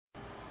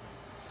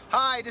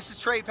Hi, this is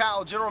Trey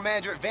Powell, General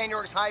Manager at Van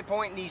York's High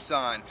Point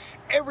Nissan.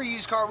 Every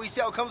used car we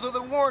sell comes with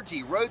a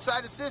warranty,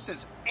 roadside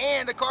assistance,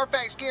 and a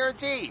Carfax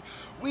guarantee.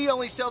 We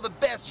only sell the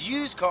best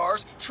used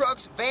cars,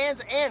 trucks,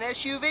 vans, and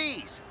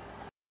SUVs.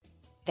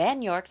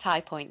 Van York's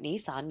High Point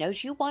Nissan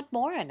knows you want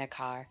more in a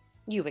car.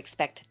 You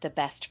expect the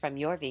best from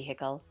your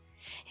vehicle.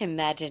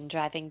 Imagine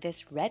driving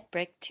this red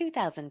brick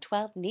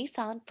 2012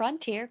 Nissan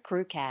Frontier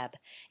Crew Cab,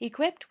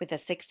 equipped with a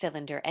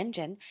 6-cylinder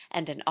engine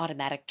and an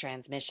automatic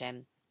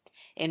transmission.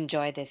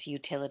 Enjoy this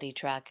utility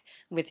truck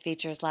with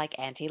features like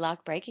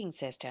anti-lock braking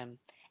system,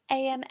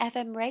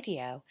 AM/FM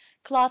radio,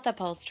 cloth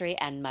upholstery,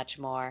 and much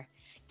more.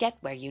 Get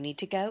where you need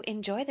to go,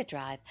 enjoy the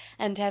drive,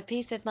 and have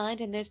peace of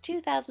mind in this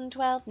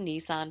 2012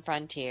 Nissan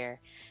Frontier.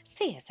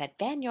 See us at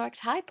Van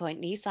York's High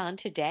Point Nissan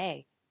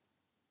today.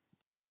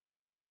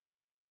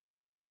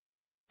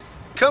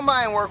 Come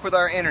by and work with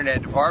our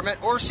internet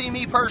department or see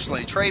me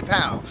personally, Trey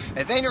Powell.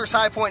 At Van York's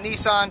High Point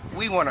Nissan,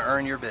 we want to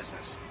earn your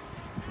business.